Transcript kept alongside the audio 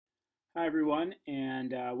Hi everyone,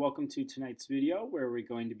 and welcome to tonight's video where we're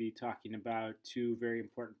going to be talking about two very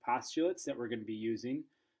important postulates that we're going to be using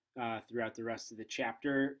throughout the rest of the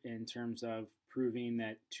chapter in terms of proving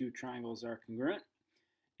that two triangles are congruent.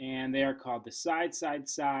 And they are called the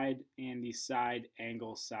side-side-side and the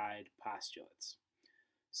side-angle-side postulates.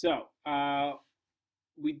 So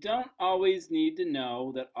we don't always need to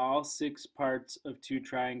know that all 6 parts of two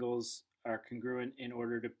triangles are congruent in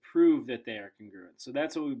order to prove that they are congruent. So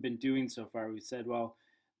that's what we've been doing so far. We said, well,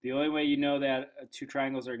 the only way you know that two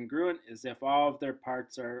triangles are congruent is if all of their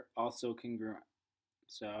parts are also congruent.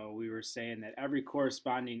 So we were saying that every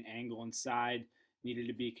corresponding angle and side needed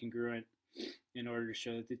to be congruent in order to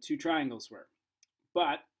show that the two triangles were.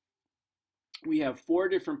 But we have 4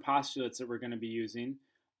 different postulates that we're going to be using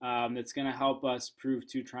that's going to help us prove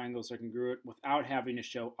two triangles are congruent without having to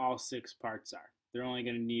show all 6 parts are. They're only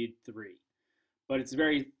going to need 3. But it's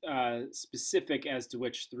very specific as to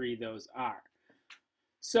which 3 those are.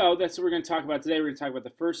 So that's what we're going to talk about today. We're going to talk about the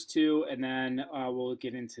first 2, and then we'll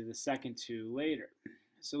get into the second 2 later.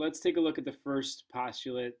 So let's take a look at the first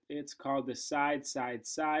postulate. It's called the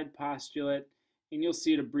side-side-side postulate, and you'll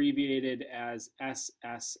see it abbreviated as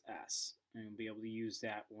SSS. And you'll be able to use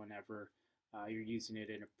that whenever you're using it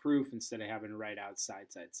in a proof instead of having to write out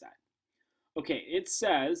side-side-side. Okay, it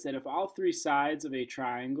says that if all 3 sides of a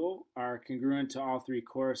triangle are congruent to all 3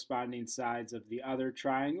 corresponding sides of the other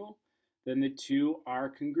triangle, then the 2 are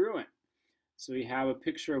congruent. So we have a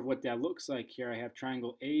picture of what that looks like here. I have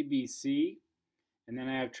triangle ABC, and then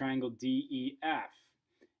I have triangle DEF.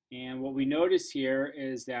 And what we notice here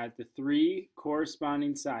is that the 3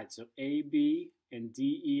 corresponding sides, so AB and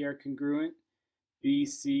DE are congruent,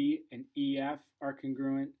 BC and EF are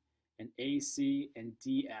congruent, and AC and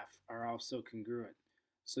DF are also congruent.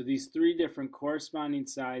 So these 3 different corresponding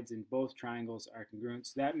sides in both triangles are congruent,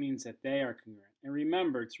 so that means that they are congruent. And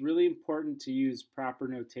remember, it's really important to use proper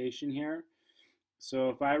notation here. So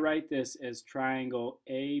if I write this as triangle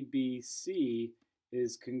ABC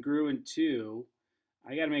is congruent to,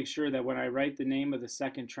 I got to make sure that when I write the name of the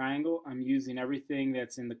second triangle, I'm using everything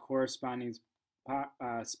that's in the corresponding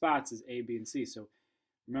spots as A, B, and C. So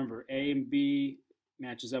remember, A and B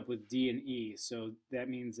matches up with D and E. So that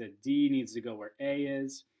means that D needs to go where A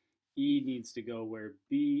is, E needs to go where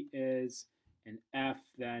B is, and F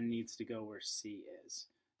then needs to go where C is.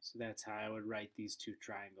 So that's how I would write these 2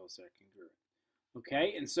 triangles that are congruent.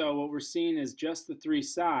 Okay, and so what we're seeing is just the 3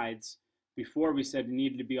 sides. Before we said it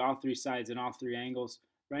needed to be all 3 sides and all 3 angles.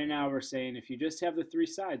 Right now we're saying if you just have the 3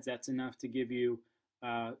 sides, that's enough to give you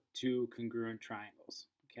 2 congruent triangles.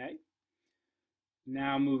 Okay.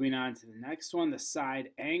 Now moving on to the next one, the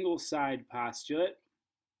side-angle-side postulate.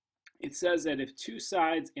 It says that if 2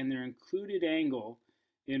 sides and their included angle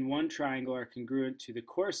in one triangle are congruent to the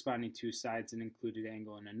corresponding 2 sides and included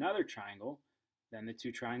angle in another triangle, then the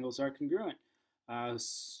 2 triangles are congruent.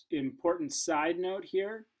 Important side note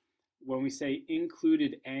here, when we say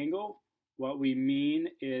included angle, what we mean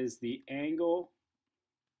is the angle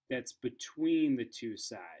that's between the 2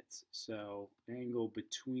 sides. So angle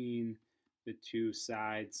between the 2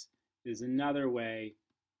 sides is another way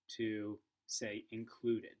to say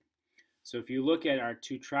included. So if you look at our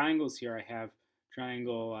 2 triangles here, I have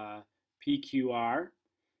triangle PQR,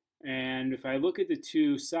 and if I look at the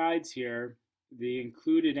 2 sides here, the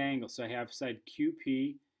included angle, so I have side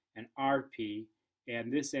QP and RP,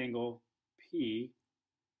 and this angle P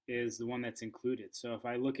is the one that's included. So if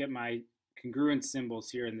I look at my congruent symbols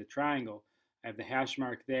here in the triangle, I have the hash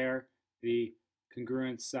mark there, the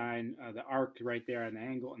congruent sign, the arc right there on the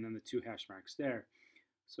angle, and then the 2 hash marks there.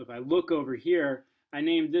 So if I look over here, I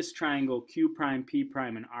named this triangle Q prime, P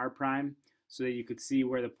prime, and R prime so that you could see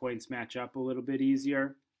where the points match up a little bit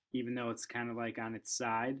easier, even though it's kind of like on its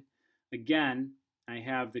side. Again, I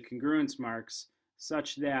have the congruence marks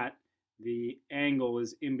such that the angle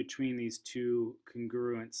is in between these 2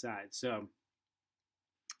 congruent sides. So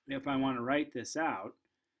if I want to write this out,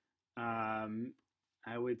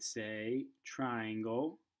 I would say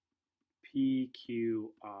triangle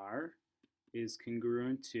PQR is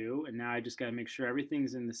congruent to, and now I just got to make sure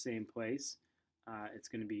everything's in the same place. It's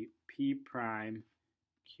going to be P prime,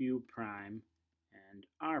 Q prime, and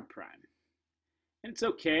R prime. And it's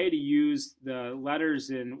okay to use the letters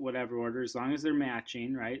in whatever order as long as they're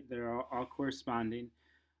matching, right? They're all corresponding.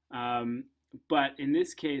 But in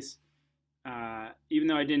this case, even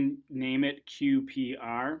though I didn't name it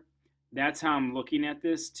QPR, that's how I'm looking at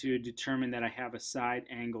this to determine that I have a side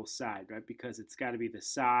angle side, right? Because it's got to be the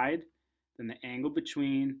side, then the angle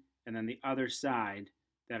between, and then the other side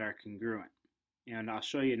that are congruent. And I'll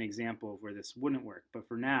show you an example of where this wouldn't work. But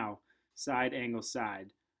for now, side angle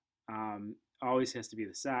side always has to be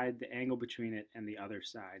the side, the angle between it, and the other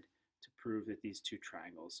side to prove that these two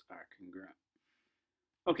triangles are congruent.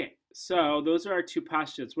 Okay, so those are our two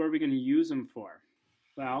postulates. What are we going to use them for?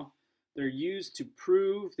 Well, they're used to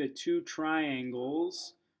prove that two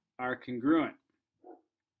triangles are congruent.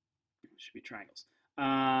 It should be triangles.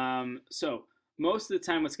 So most of the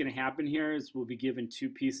time what's going to happen here is we'll be given two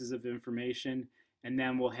pieces of information, and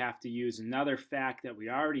then we'll have to use another fact that we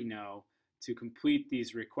already know to complete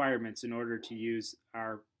these requirements in order to use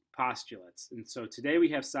our postulates. And so today we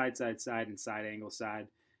have side, side, side, and side, angle, side.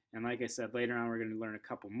 And like I said, later on we're going to learn a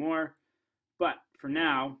couple more. But for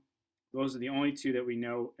now, those are the only two that we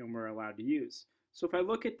know and we're allowed to use. So if I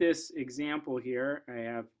look at this example here, I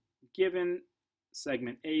have given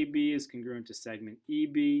segment AB is congruent to segment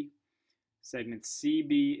EB. Segment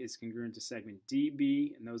CB is congruent to segment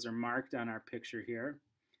DB, and those are marked on our picture here.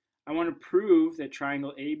 I want to prove that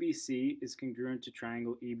triangle ABC is congruent to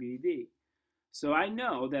triangle EBD. So I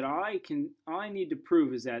know that all I need to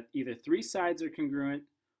prove is that either three sides are congruent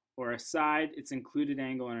or a side, its included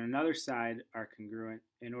angle, and another side are congruent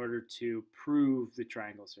in order to prove the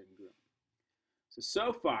triangles are congruent.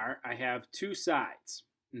 So far I have two sides,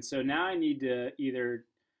 and so now I need to either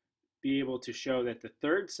be able to show that the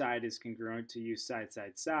third side is congruent to use side,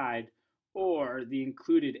 side, side, or the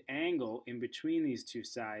included angle in between these two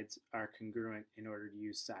sides are congruent in order to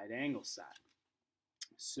use side, angle, side.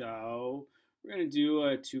 So we're going to do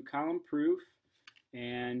a two-column proof,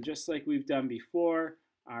 and just like we've done before,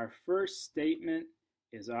 our first statement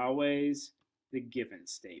is always the given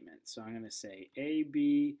statement. So I'm going to say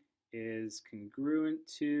AB is congruent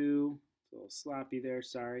to, it's a little sloppy there,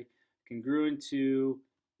 sorry, congruent to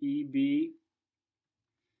EB,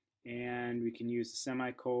 and we can use the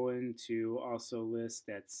semicolon to also list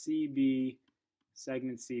that CB,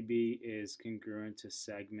 segment CB, is congruent to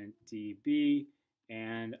segment DB,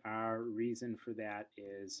 and our reason for that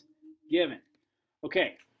is given.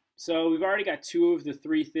 Okay, so we've already got two of the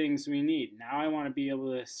three things we need. Now I want to be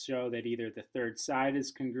able to show that either the third side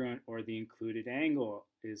is congruent or the included angle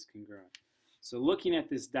is congruent. So looking at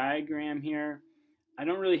this diagram here, I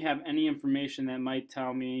don't really have any information that might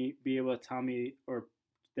be able to tell me or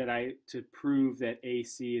to prove that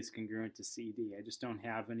AC is congruent to CD. I just don't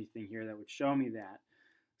have anything here that would show me that.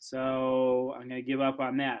 So I'm going to give up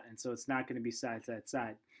on that, and so it's not going to be side, side,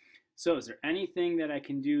 side. So is there anything that I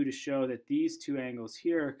can do to show that these two angles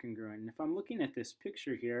here are congruent? And if I'm looking at this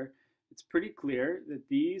picture here, it's pretty clear that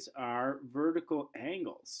these are vertical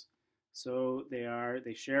angles. So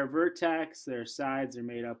they share a vertex, their sides are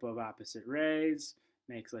made up of opposite rays,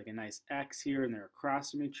 makes like a nice X here, and they're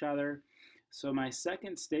across from each other. So my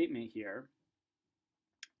second statement here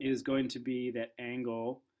is going to be that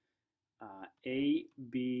angle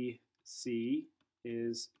ABC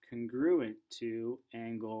is congruent to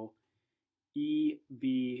angle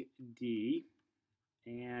EBD,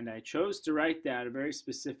 and I chose to write that a very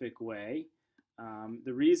specific way.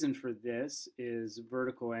 The reason for this is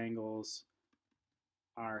vertical angles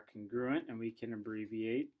are congruent, and we can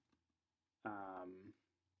abbreviate.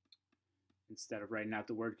 Instead of writing out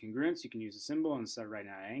the word congruence, you can use a symbol. Instead of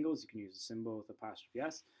writing out angles, you can use a symbol with apostrophe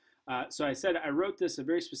S. So I wrote this a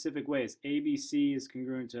very specific way as ABC is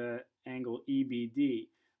congruent to angle EBD,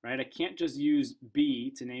 right? I can't just use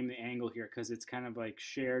B to name the angle here because it's kind of like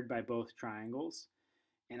shared by both triangles.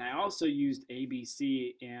 And I also used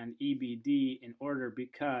ABC and EBD in order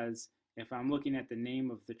because if I'm looking at the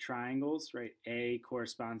name of the triangles, right, A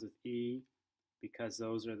corresponds with E because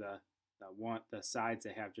those are the sides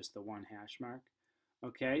that have just the one hash mark.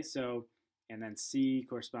 Okay, so, and then C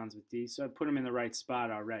corresponds with D, so I put them in the right spot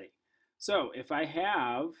already. So if I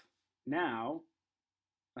have now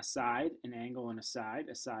a side, an angle, and a side,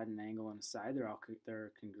 an angle, and a side,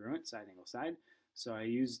 they're congruent, side, angle, side. So I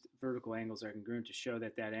used vertical angles are congruent to show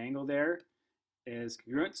that that angle there is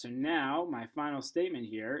congruent. So now my final statement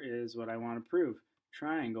here is what I want to prove.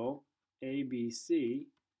 Triangle ABC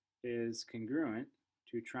is congruent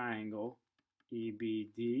to triangle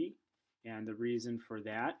EBD, and the reason for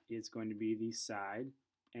that is going to be the side,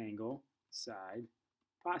 angle, side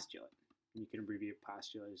postulate. You can abbreviate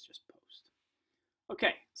postulate as just post.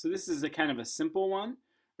 Okay, so this is a kind of a simple one,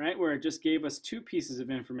 right, where it just gave us two pieces of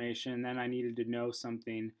information, and then I needed to know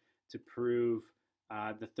something to prove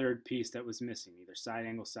the third piece that was missing, either side,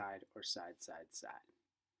 angle, side, or side, side, side.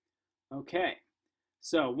 Okay,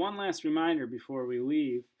 so one last reminder before we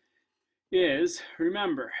leave is,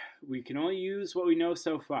 remember, we can only use what we know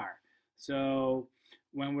so far. So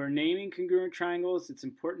when we're naming congruent triangles, it's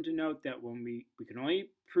important to note that when we can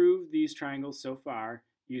only prove these triangles so far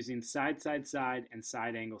using side, side, side, and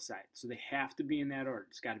side, angle, side. So they have to be in that order.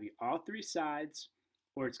 It's got to be all three sides,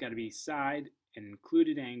 or it's got to be side, an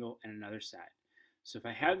included angle, and another side. So if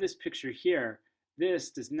I have this picture here,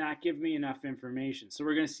 this does not give me enough information. So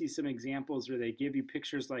we're going to see some examples where they give you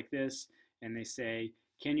pictures like this and they say,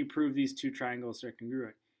 can you prove these two triangles are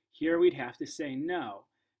congruent? Here we'd have to say no,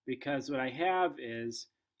 because what I have is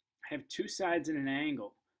I have two sides and an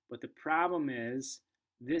angle, but the problem is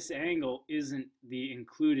this angle isn't the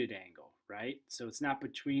included angle, right? So it's not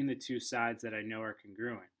between the two sides that I know are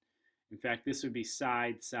congruent. In fact, this would be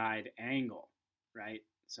side, side, angle, right?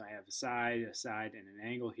 So I have a side, and an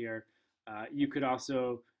angle here. You could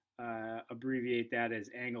also abbreviate that as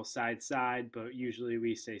angle, side, side, but usually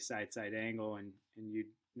we say side, side, angle, and you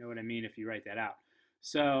know what I mean if you write that out.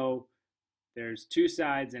 So there's two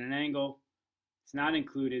sides and an angle. It's not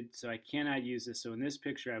included, so I cannot use this. So in this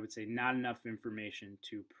picture, I would say not enough information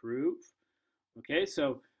to prove. Okay,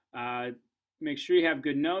 so make sure you have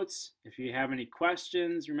good notes. If you have any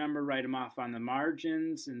questions, remember, write them off on the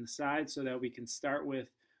margins and the side so that we can start with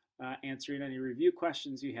answering any review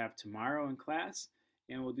questions you have tomorrow in class.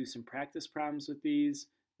 And we'll do some practice problems with these,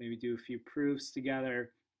 maybe do a few proofs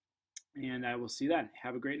together, and I will see you then.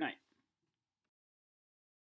 Have a great night.